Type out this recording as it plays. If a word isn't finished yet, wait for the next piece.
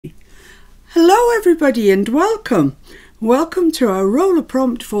Hello everybody and welcome. Welcome to our roller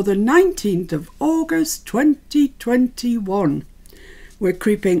prompt for the 19th of August 2021. We're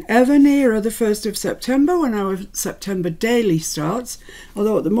creeping ever nearer the 1st of September when our September daily starts,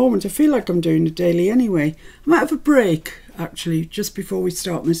 although at the moment I feel like I'm doing a daily anyway. I might have a break actually just before we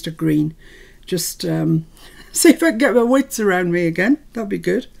start Mr. Green. Just see if I can get my wits around me again, that'd be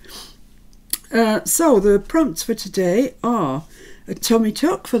good. So the prompts for today are a tummy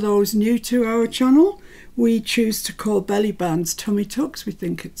tuck for those new to our channel. We choose to call belly bands tummy tucks. We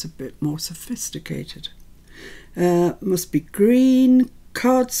think it's a bit more sophisticated. Must be green,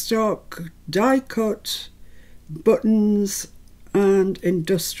 cardstock, die cut, buttons and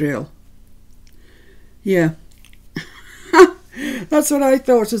industrial. Yeah, that's what I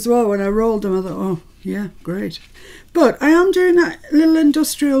thought as well when I rolled them. I thought, oh yeah, great. But I am doing that little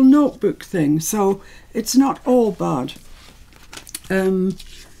industrial notebook thing, so it's not all bad.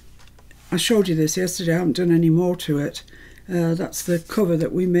 I showed you this yesterday, I haven't done any more to it. That's the cover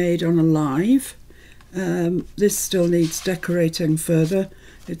that we made on a live. This still needs decorating further.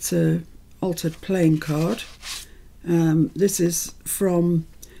 It's a altered playing card. This is from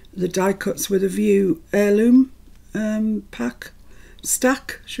the Die Cuts with a View heirloom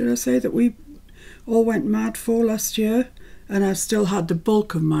stack, should I say, that we all went mad for last year. And I still had the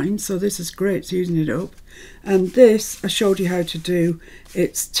bulk of mine, so this is great, it's using it up. And this I showed you how to do.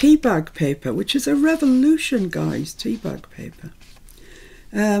 It's tea bag paper, which is a revolution, guys, tea bag paper.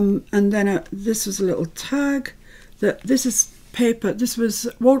 And then this was a little tag. This is paper, this was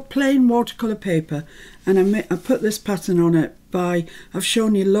plain watercolour paper, and I put this pattern on it by, I've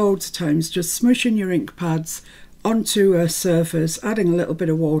shown you loads of times, just smushing your ink pads onto a surface, adding a little bit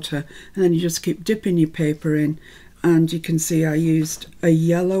of water, and then you just keep dipping your paper in. And you can see I used a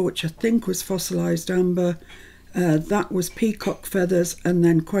yellow, which I think was fossilised amber. That was peacock feathers, and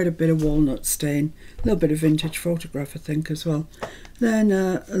then quite a bit of walnut stain. A little bit of vintage photograph, I think, as well. Then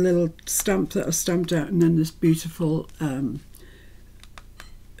a little stamp that I stamped out, and then this beautiful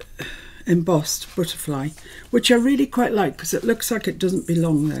embossed butterfly, which I really quite like because it looks like it doesn't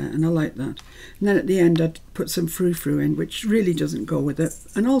belong there, and I like that. And then at the end I'd put some frou-frou in, which really doesn't go with it,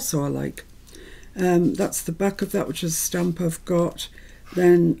 and also I like. That's the back of that, which is a stamp I've got.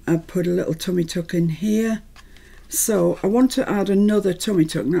 Then I put a little tummy tuck in here. So I want to add another tummy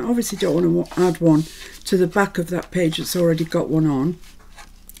tuck. Now obviously don't want to add one to the back of that page that's already got one on.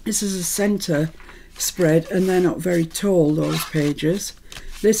 This is a centre spread, and they're not very tall, those pages.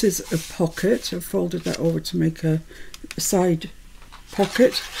 This is a pocket. I've folded that over to make a side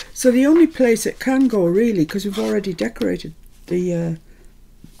pocket. So the only place it can go really, because we've already decorated the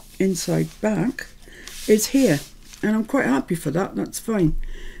inside back, is here, and I'm quite happy for that. That's fine.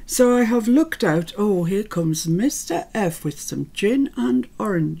 So I have looked out. Oh, here comes Mr. F with some gin and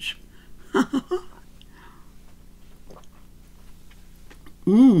orange.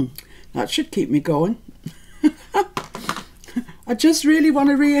 That should keep me going. I just really want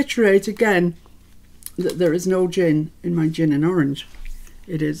to reiterate again that there is no gin in my gin and orange.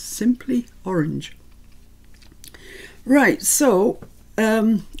 It is simply orange. Right, so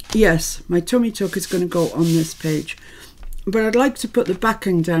yes, my tummy tuck is going to go on this page, but I'd like to put the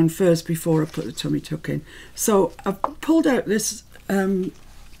backing down first before I put the tummy tuck in. So I've pulled out this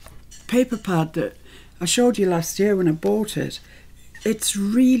paper pad that I showed you last year when I bought it. It's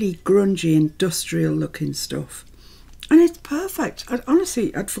really grungy, industrial looking stuff, and it's perfect.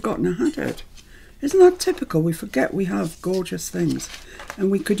 Honestly, I'd forgotten I had it. Isn't that typical? We forget we have gorgeous things and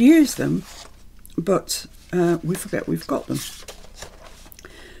we could use them, but we forget we've got them.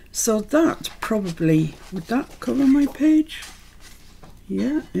 So that probably, would that cover my page?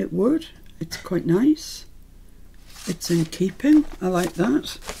 Yeah, it would. It's quite nice. It's in keeping. I like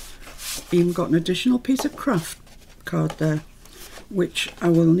that. Even got an additional piece of craft card there, which I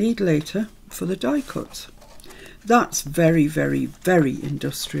will need later for the die cuts. That's very, very, very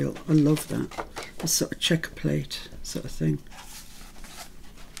industrial. I love that. A sort of checker plate sort of thing.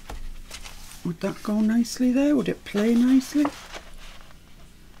 Would that go nicely there? Would it play nicely?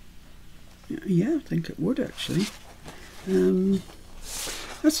 Yeah, I think it would actually.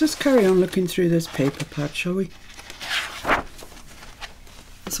 Let's just carry on looking through this paper pad, shall we?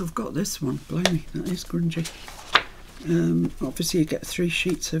 So I've got this one. Blimey, that is grungy. Obviously you get 3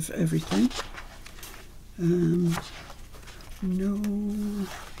 sheets of everything. No,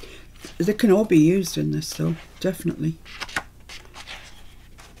 they can all be used in this though, definitely.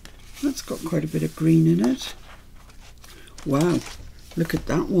 That's got quite a bit of green in it. Wow, look at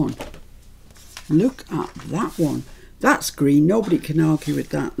that one. Look at that one. That's green. Nobody can argue with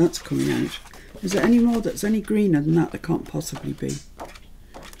that. That's coming out. Is there any more that's any greener than that? There can't possibly be.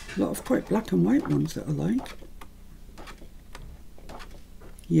 A lot of quite black and white ones that I like.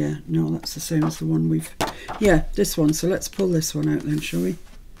 Yeah, no, that's the same as the one we've... Yeah, this one. So let's pull this one out then, shall we?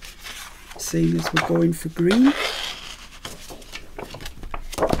 Seeing as we're going for green.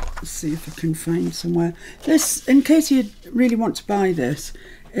 Let's see if I can find somewhere. This, in case you really want to buy this,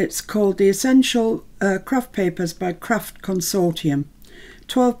 it's called the Essential Craft Papers by Craft Consortium.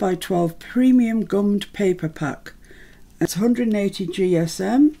 12 by 12 premium gummed paper pack. It's 180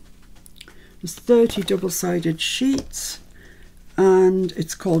 GSM. There's 30 double-sided sheets, and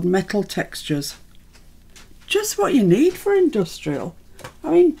it's called Metal Textures. Just what you need for industrial.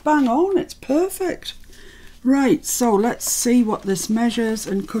 I mean, bang on, it's perfect. Right, so let's see what this measures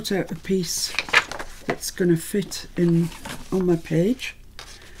and cut out a piece that's going to fit in on my page.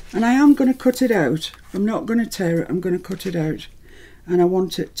 And I am going to cut it out. I'm not going to tear it, I'm going to cut it out. And I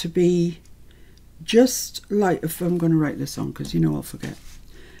want it to be just like, if I'm going to write this on, because you know I'll forget.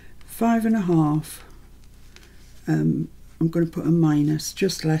 5.5. I'm going to put a minus,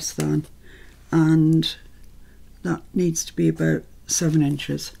 just less than, and that needs to be about 7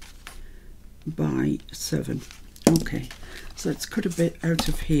 inches by 7. Okay, so let's cut a bit out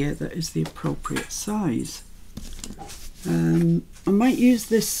of here that is the appropriate size. I might use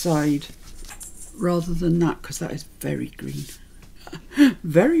this side rather than that, because that is very green.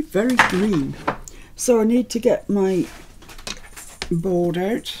 Very, very green. So I need to get my board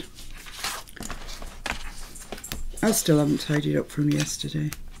out. I still haven't tidied up from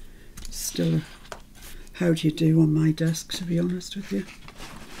yesterday. Still a how do you do on my desk, to be honest with you.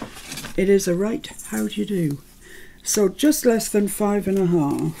 It is a right how do you do. So just less than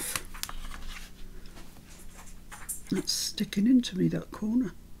 5.5. That's sticking into me, that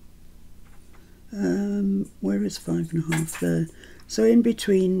corner. Where is 5.5? There. So in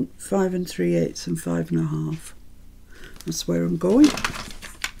between 5 3/8 and 5.5. That's where I'm going.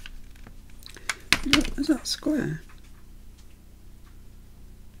 Is that square?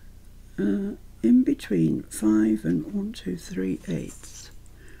 In between 5 and 1 2 3/8.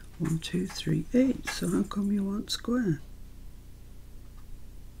 1 2 3/8. So how come you want square?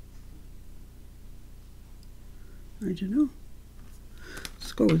 I don't know.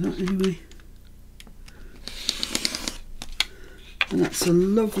 Let's go with that anyway. And that's a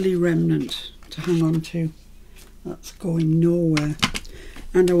lovely remnant to hang on to. That's going nowhere.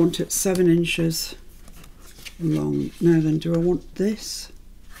 And I want it 7 inches long. Now then, do I want this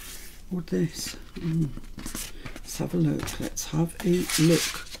or this? Let's have a look. Let's have a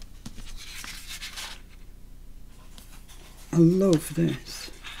look. I love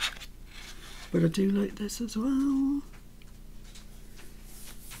this, but I do like this as well.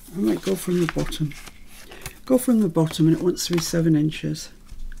 I might go from the bottom. Go from the bottom, and it wants to be 7 inches.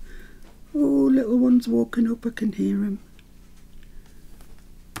 Oh, little one's walking up, I can hear him.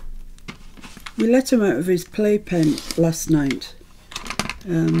 We let him out of his playpen last night.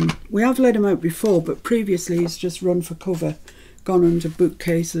 We have let him out before, but previously he's just run for cover, gone under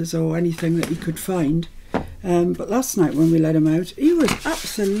bookcases or anything that he could find. But last night when we let him out, he was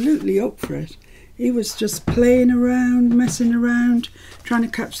absolutely up for it. He was just playing around, messing around, trying to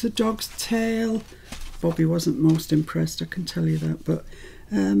catch the dog's tail. Bobby wasn't most impressed, I can tell you that, but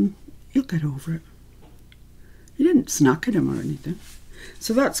he'll get over it. He didn't snack at him or anything.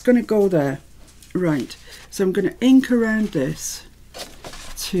 So that's going to go there. Right, so I'm going to ink around this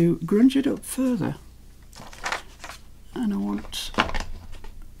to grunge it up further. And I want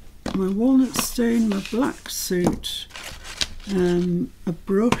my walnut stain, my black suit, a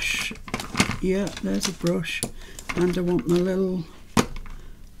brush. Yeah, there's a brush. And I want my little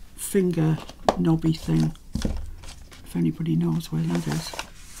finger knobby thing, if anybody knows where that is.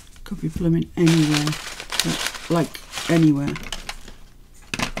 Could be blooming anywhere, like anywhere.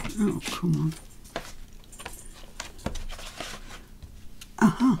 Oh, come on.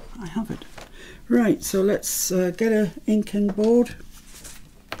 Aha, I have it. Right, so let's get a inking board.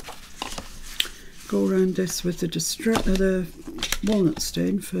 Go around this with the walnut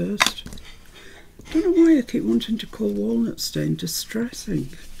stain first. I don't know why I keep wanting to call walnut stain distress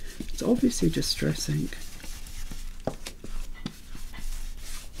ink. It's obviously distress ink.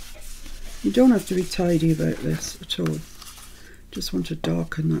 You don't have to be tidy about this at all. Just want to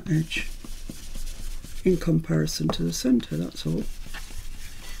darken that edge in comparison to the centre, that's all.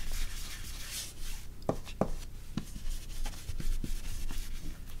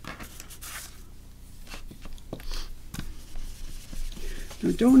 Now,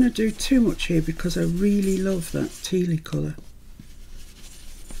 I don't want to do too much here because I really love that tealy colour.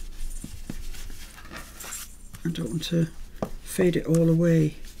 I don't want to fade it all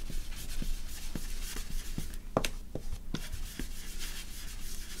away.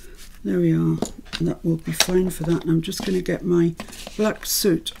 There we are, and that will be fine for that. And I'm just going to get my black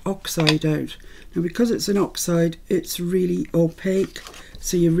soot oxide out. Now because it's an oxide, it's really opaque,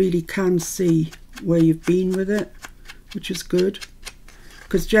 so you really can see where you've been with it, which is good.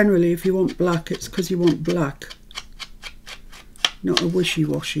 Because generally if you want black, it's because you want black, not a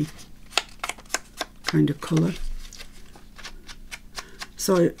wishy-washy kind of colour.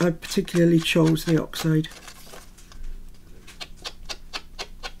 So I particularly chose the oxide.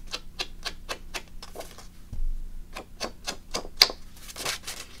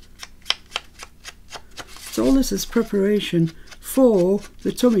 So all this is preparation for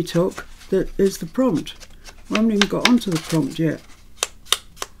the tummy tuck that is the prompt. I haven't even got onto the prompt yet,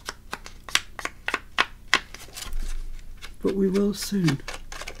 but we will soon.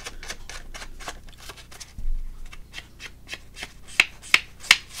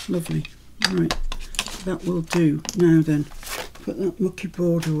 Lovely. Right, that will do. Now then, put that mucky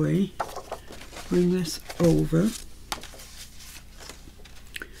board away, bring this over,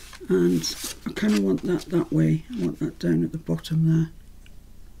 and I kind of want that way. I want that down at the bottom there.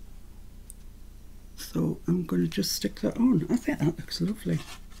 So I'm going to just stick that on. I think that looks lovely.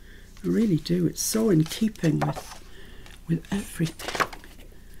 I really do. It's so in keeping with everything.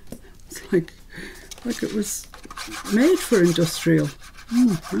 It's like it was made for industrial.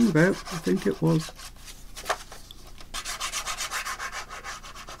 Hang about, I think it was.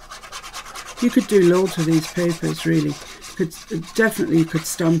 You could do loads of these papers, really. Definitely you could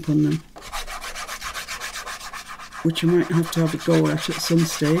stamp on them, which you might have to have a go at some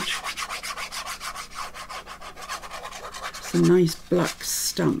stage. Some nice black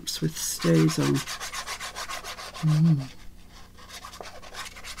stamps with stays on.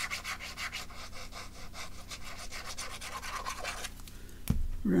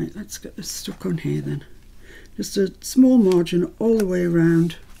 Right, let's get this stuck on here then. Just a small margin all the way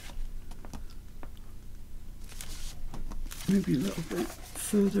around. Maybe a little bit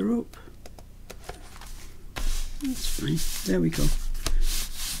further up. That's fine. There we go.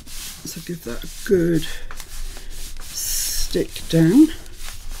 So give that a good stick down.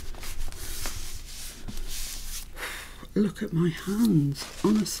 Look at my hands,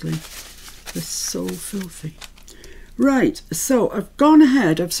 honestly. They're so filthy. Right, so I've gone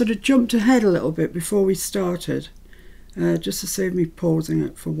ahead, I've sort of jumped ahead a little bit before we started, just to save me pausing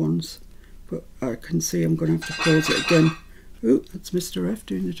it for once. But I can see I'm going to have to pause it again. Ooh, that's Mr. F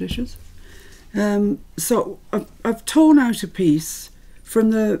doing the dishes. So I've torn out a piece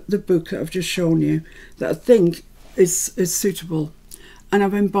from the book that I've just shown you that I think is suitable, and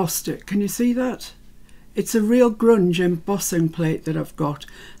I've embossed it. Can you see that? It's a real grunge embossing plate that I've got,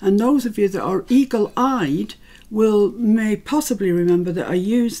 and those of you that are eagle-eyed may possibly remember that I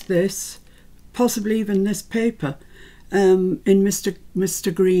used this, possibly even this paper, in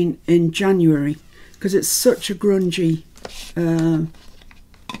Mr. Green in January, because it's such a grungy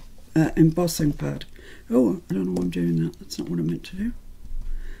embossing pad. Oh, I don't know why I'm doing that. That's not what I meant to do.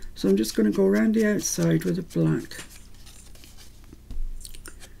 So I'm just going to go around the outside with a black.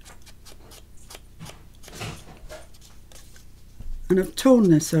 And I've torn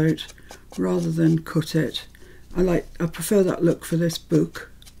this out rather than cut it. I prefer that look for this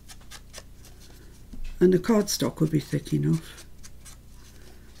book. And the cardstock will be thick enough.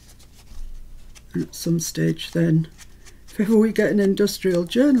 And at some stage then, if ever we get an industrial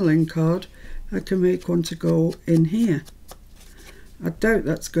journaling card, I can make one to go in here. I doubt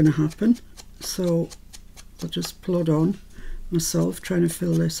that's going to happen, so I'll just plod on myself trying to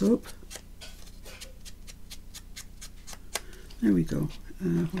fill this up. There we go.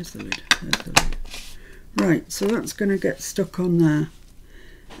 Where's the lid? There's the lid. Right, so that's going to get stuck on there.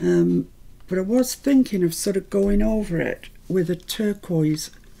 But I was thinking of sort of going over it with a turquoise,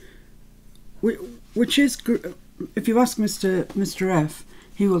 which is, if you ask Mr. F,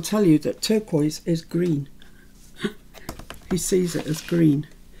 he will tell you that turquoise is green. He sees it as green.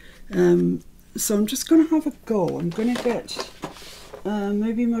 So I'm just going to have a go. I'm going to get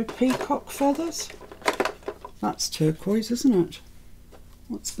maybe my peacock feathers. That's turquoise, isn't it?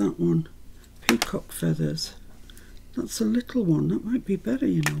 What's that one? Peacock feathers. That's a little one. That might be better,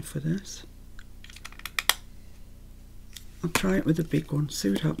 you know, for this. I'll try it with a big one.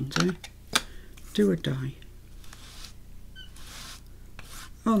 See what happens, eh? Do or die.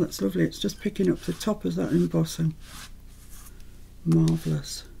 Oh, that's lovely. It's just picking up the top of that embossing.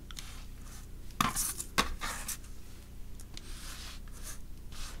 Marvellous.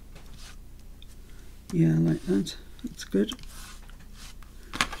 Yeah, I like that. That's good.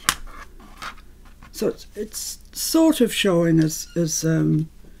 So it's sort of showing as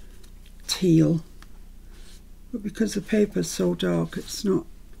teal, but because the paper's so dark, it's not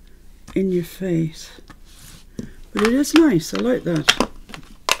in your face. But it is nice, I like that.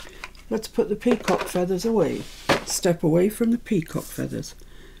 Let's put the peacock feathers away. Step away from the peacock feathers.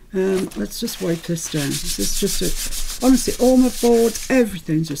 Let's just wipe this down. This is just honestly, all my boards,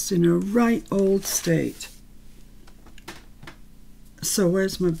 everything's just in a right old state. So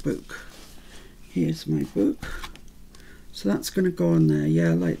where's my book? Here's my book. So that's going to go on there.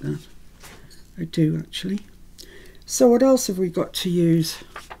 Yeah, I like that. I do actually. So what else have we got to use?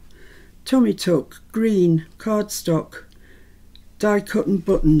 Tummy tuck, green, cardstock, die cut and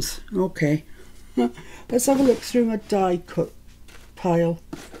buttons. Okay. Let's have a look through my die cut pile.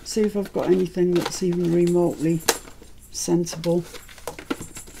 See if I've got anything that's even remotely sensible.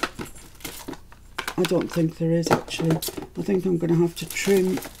 I don't think there is actually. I think I'm going to have to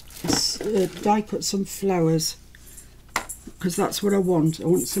trim, die cut some flowers, because that's what I want. I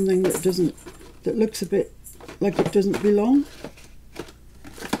want something that looks a bit like it doesn't belong.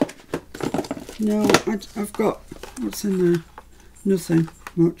 No, I've got, what's in there? Nothing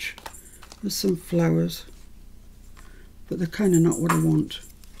much. There's some flowers, but they're kind of not what I want.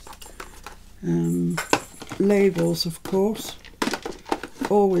 Labels, of course.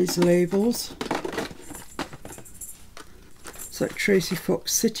 Always labels. It's like Tracy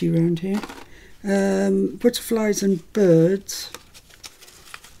Fox City around here. Butterflies and birds.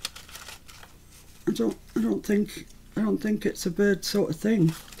 I don't think it's a bird sort of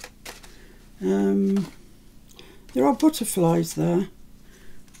thing. There are butterflies there.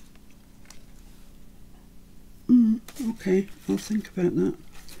 Okay, I'll think about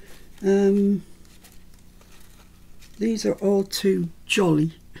that. These are all too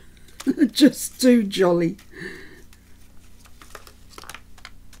jolly. Just too jolly.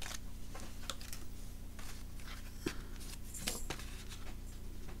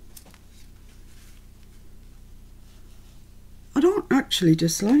 I don't actually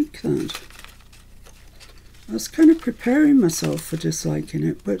dislike that. I was kind of preparing myself for disliking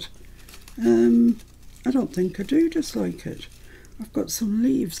it, but I don't think I do dislike it. I've got some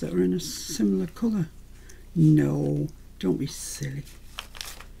leaves that are in a similar colour. No, don't be silly.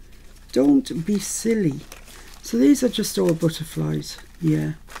 Don't be silly. So these are just all butterflies.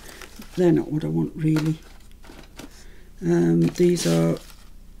 Yeah, they're not what I want really. These are,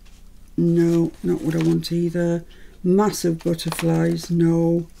 no, not what I want either. Massive butterflies,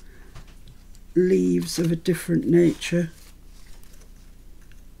 no. Leaves of a different nature.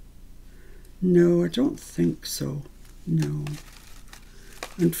 No, I don't think so. No.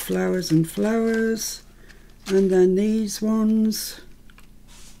 And flowers and flowers. And then these ones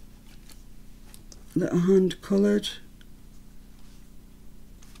that are hand coloured.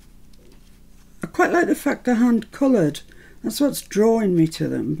 I quite like the fact they're hand coloured. That's what's drawing me to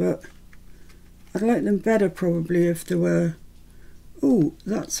them, but I'd like them better probably if they were... Oh,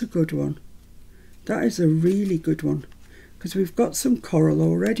 that's a good one. That is a really good one, because we've got some coral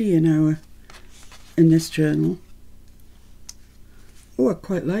already in this journal. Oh, I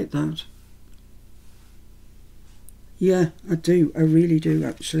quite like that. Yeah, I do. I really do,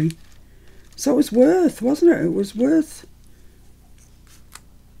 actually. So it was worth, wasn't it? It was worth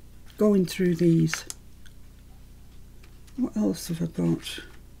going through these. What else have I got?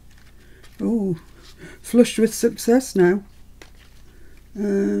 Oh, flushed with success now.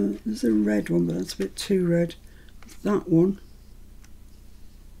 There's a red one, but that's a bit too red. That one.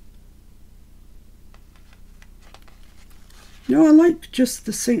 No, I like just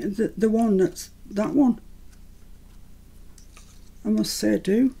the one that's that one. I must say I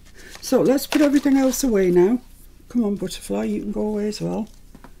do. So let's put everything else away now. Come on, butterfly, you can go away as well.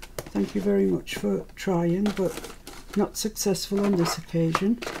 Thank you very much for trying, but not successful on this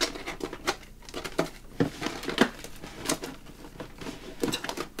occasion.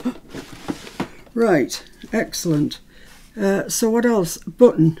 Right, excellent. So what else?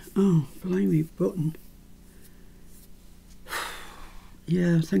 Button. Oh, blimey, button.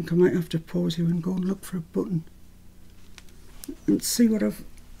 Yeah, I think I might have to pause you and go and look for a button and see what I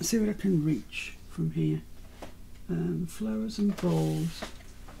can reach from here. Flowers and bowls,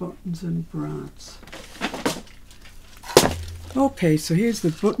 buttons and brads. Okay, so here's the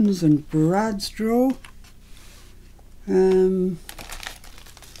buttons and brads drawer.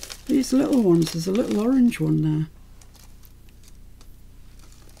 These little ones, there's a little orange one there.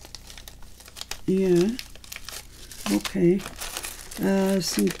 Yeah, okay.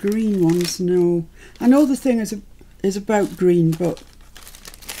 Some green ones, no. I know the thing is about green, but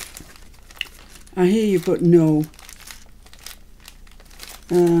I hear you, but no.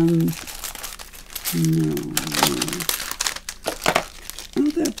 No. Oh,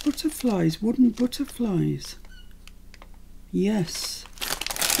 they're butterflies, wooden butterflies. Yes.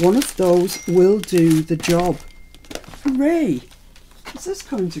 one of those will do the job. Hooray! Is this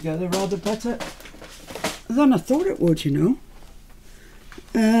coming together rather better than I thought it would, you know?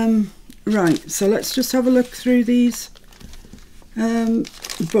 Right, so let's just have a look through these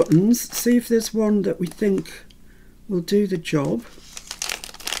buttons, see if there's one that we think will do the job.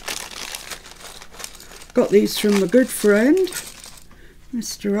 Got these from my good friend,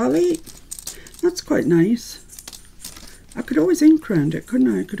 Mr. Ali. That's quite nice. I could always ink round it,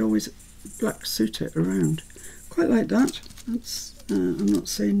 couldn't I? I could always black suit it around. Quite like that. That's I'm not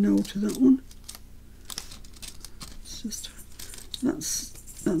saying no to that one. It's just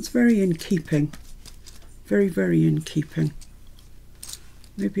that's very in keeping. Very, very in keeping.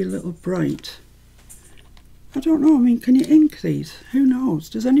 Maybe a little bright. I don't know. I mean, can you ink these? Who knows?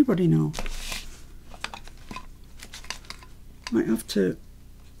 Does anybody know? Might have to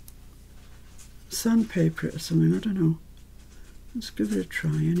sandpaper it or something. I don't know. Let's give it a try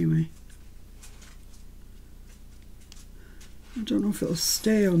anyway. I don't know if it'll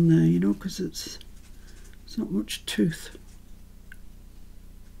stay on there, you know, because it's not much tooth.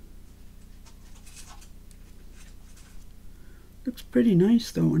 Looks pretty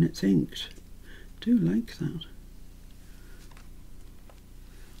nice though when it's inked. Do like that.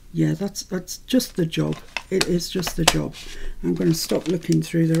 Yeah, that's just the job. It is just the job. I'm going to stop looking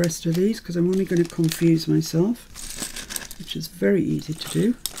through the rest of these because I'm only going to confuse myself, which is very easy to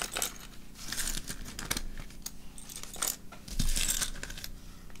do.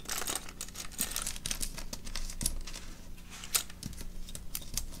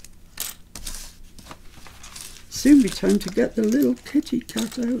 Soon be time to get the little kitty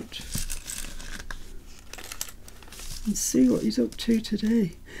cat out and see what he's up to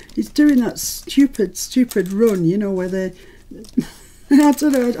today. He's doing that stupid run, you know, where they I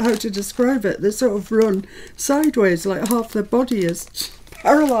don't know how to describe it. They sort of run sideways, like half their body is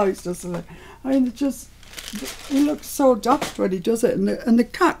paralysed or something. I mean, he looks so daft when he does it, and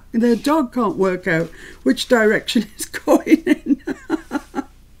the dog can't work out which direction he's going in.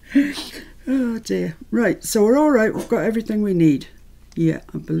 Oh dear. Right, so we're all right. We've got everything we need. Yeah,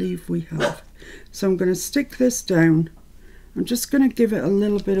 I believe we have. So I'm going to stick this down. I'm just going to give it a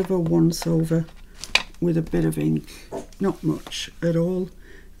little bit of a once over with a bit of ink. Not much at all.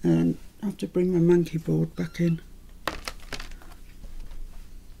 And I have to bring my monkey board back in.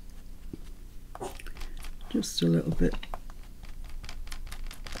 Just a little bit.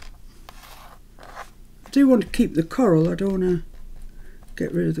 I do want to keep the coral. I don't want to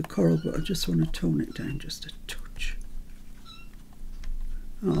get rid of the coral, but I just want to tone it down just a touch.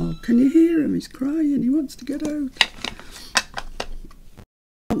 Oh, can you hear him? He's crying. He wants to get out.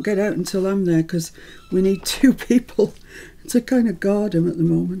 He won't get out until I'm there because we need 2 people to kind of guard him at the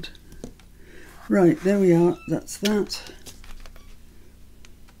moment. Right, there we are. That's that.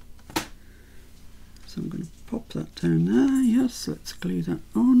 So I'm going to pop that down there. Yes, let's glue that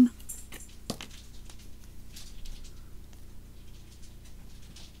on.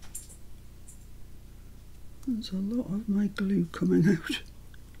 There's a lot of my glue coming out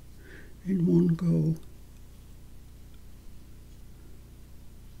in one go.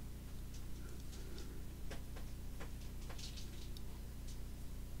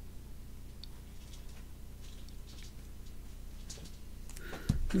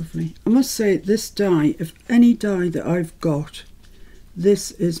 Lovely. I must say, this die, if any die that I've got,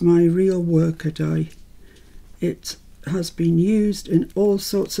 this is my real worker die. It has been used in all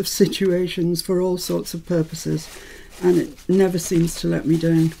sorts of situations for all sorts of purposes, and it never seems to let me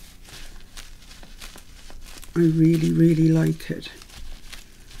down. I really, really like it.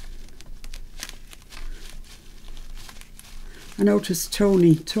 I noticed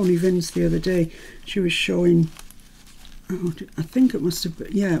Tony Vince the other day, she was showing, oh, I think it must have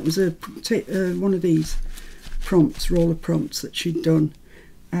been, yeah, it was one of these prompts, roller prompts that she'd done,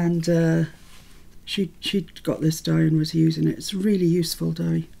 and she'd got this die and was using it. It's a really useful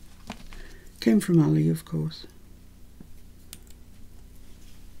die. Came from Ali, of course.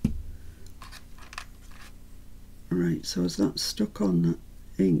 Right, so is that stuck on that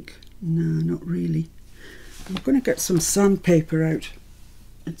ink? No, not really. I'm going to get some sandpaper out.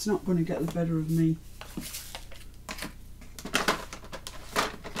 It's not going to get the better of me.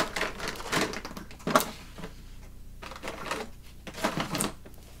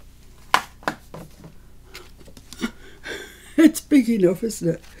 It's big enough, isn't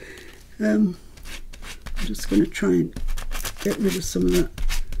it? I'm just going to try and get rid of some of that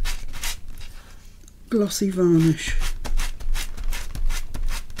glossy varnish,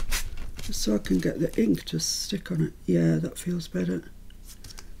 just so I can get the ink to stick on it. Yeah, that feels better.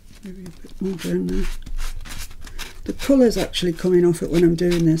 Maybe a bit more down there. the colour's actually coming off it when I'm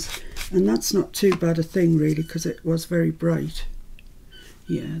doing this, and that's not too bad a thing really, because it was very bright.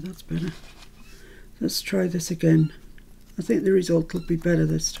 Yeah, that's better. Let's try this again. I think the result will be better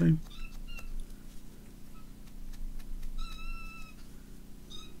this time.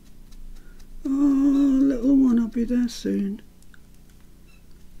 Oh, little one, I'll be there soon.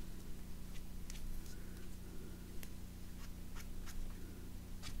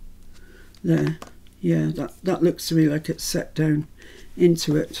 There, yeah, that looks to me like it's set down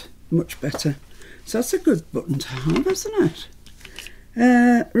into it much better. So that's a good button to have, isn't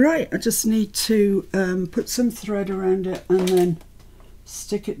it? Right, I just need to put some thread around it and then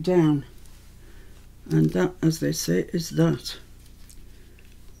stick it down. And that, as they say, is that.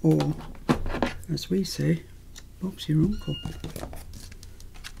 Or, as we say, Bob's your uncle.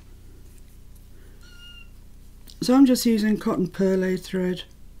 So I'm just using cotton perlé thread.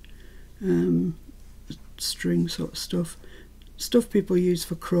 String sort of stuff people use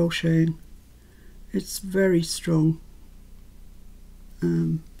for crocheting. It's very strong,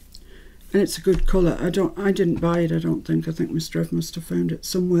 and it's a good colour. I didn't buy it, I don't think. I think Mr. F must have found it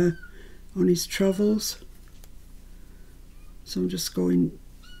somewhere on his travels. So I'm just going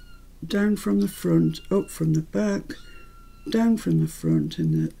down from the front, up from the back, down from the front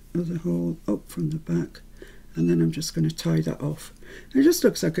in the other hole, up from the back, and then I'm just going to tie that off. It just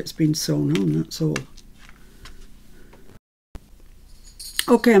looks like it's been sewn on, that's all.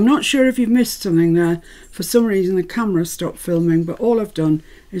 Okay, I'm not sure if you've missed something there. For some reason the camera stopped filming, but all I've done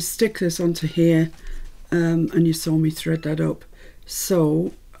is stick this onto here, and you saw me thread that up.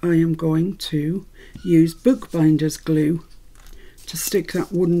 So I am going to use bookbinder's glue to stick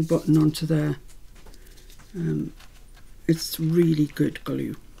that wooden button onto there. It's really good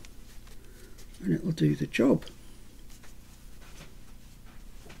glue, and it'll do the job.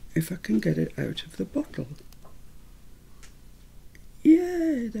 If I can get it out of the bottle.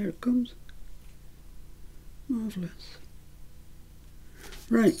 Yay, there it comes. Marvellous.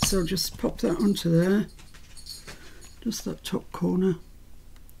 Right, so just pop that onto there. Just that top corner.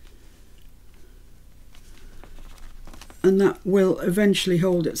 And that will eventually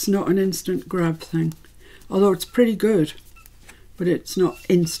hold. It's not an instant grab thing. Although it's pretty good, but it's not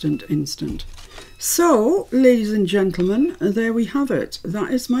instant. So, ladies and gentlemen, there we have it.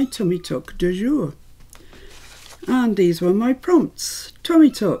 That is my tummy tuck du jour. And these were my prompts. Tummy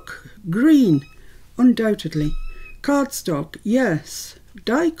tuck, green, undoubtedly. Cardstock, yes.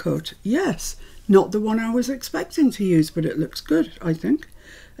 Die cut, yes. Not the one I was expecting to use, but it looks good, I think.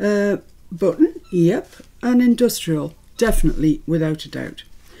 Button, yep. And industrial, definitely, without a doubt.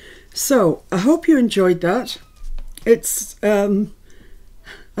 So, I hope you enjoyed that. It's, I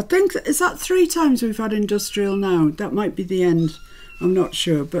think, is that 3 times we've had industrial now? That might be the end, I'm not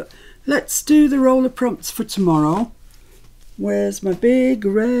sure. But let's do the roller prompts for tomorrow. Where's my big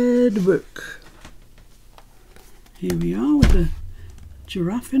red book? Here we are with the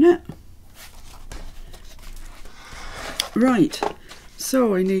giraffe in it. Right,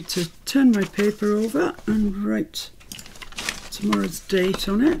 so I need to turn my paper over and write tomorrow's date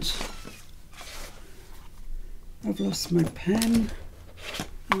on it. I've lost my pen.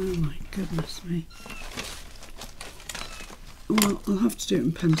 Oh my goodness me. Well, I'll have to do it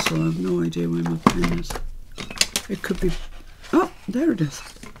in pencil. I have no idea where my pen is. It could be... Oh, there it is.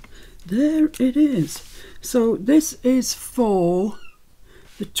 There it is. So this is for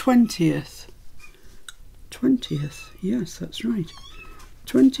the 20th. 20th, yes, that's right.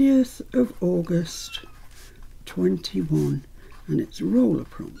 20th of August 21. And it's roller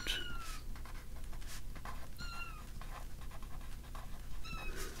prompt.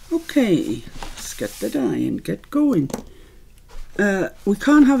 Okay, let's get the die and get going. We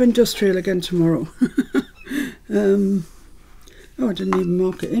can't have industrial again tomorrow. Oh, I didn't even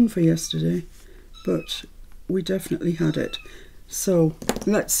mark it in for yesterday, but we definitely had it. So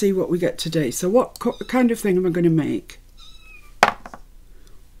let's see what we get today. So what kind of thing am I going to make?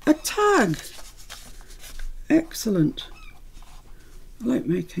 A tag. Excellent. I like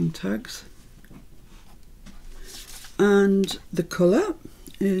making tags. And the colour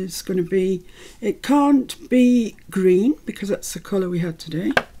is going to be, it can't be green because that's the colour we had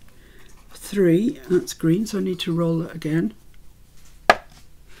today. 3, that's green, so I need to roll that again.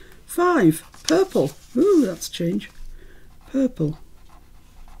 5, purple. Ooh, that's change. Purple.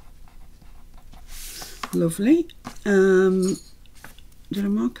 Lovely. Did I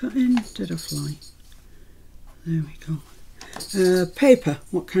mark that in? Did I fly? There we go. Paper.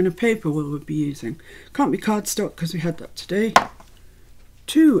 What kind of paper will we be using? Can't be cardstock because we had that today.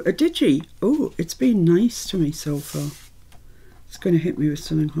 2, a digi. Oh, it's been nice to me so far. It's going to hit me with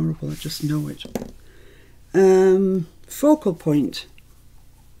something horrible, I just know it. Focal point.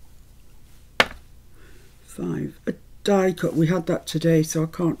 5. A die cut. We had that today, so I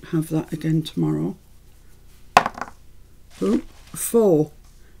can't have that again tomorrow. Oh, 4.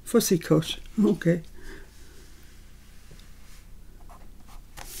 Fussy cut. Okay.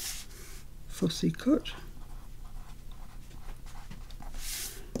 Fussy cut.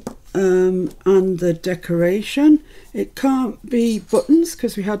 And the decoration. It can't be buttons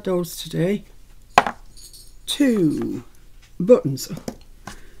because we had those today. 2 buttons.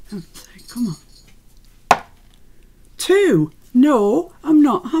 Oh, come on. 2. No, I'm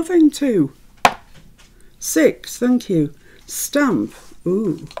not having 2. 6. Thank you. Stamp.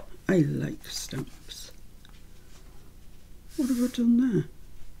 Ooh, I like stamps. What have I done there?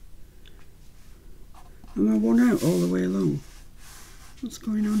 Am I one out all the way along? What's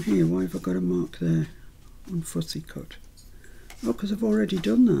going on here? Why have I got a mark there on fussy cut? Oh, because I've already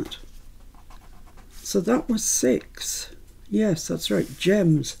done that. So that was 6. Yes, that's right,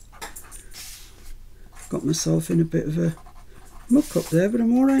 gems. Got myself in a bit of a muck up there, but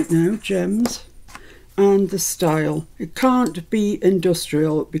I'm all right now. Gems. And the style. It can't be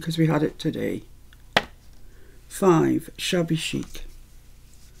industrial because we had it today. 5. Shabby chic.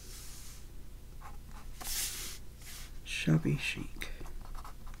 Shabby chic.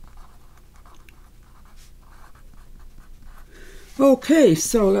 Okay,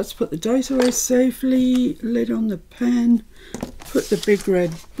 so let's put the dice away safely, lid on the pen, put the big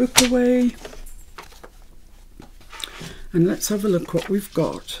red book away, and let's have a look what we've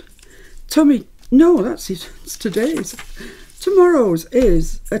got. No, that's it, it's today's. Tomorrow's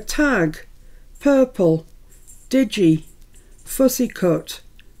is a tag, purple, digi, fussy cut,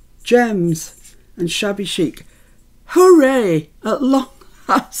 gems, and shabby chic. Hooray! At long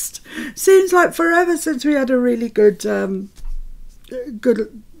last. Seems like forever since we had a really good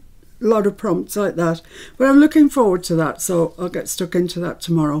lot of prompts like that, but I'm looking forward to that, so I'll get stuck into that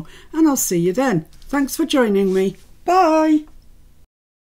tomorrow and I'll see you then. Thanks for joining me. Bye.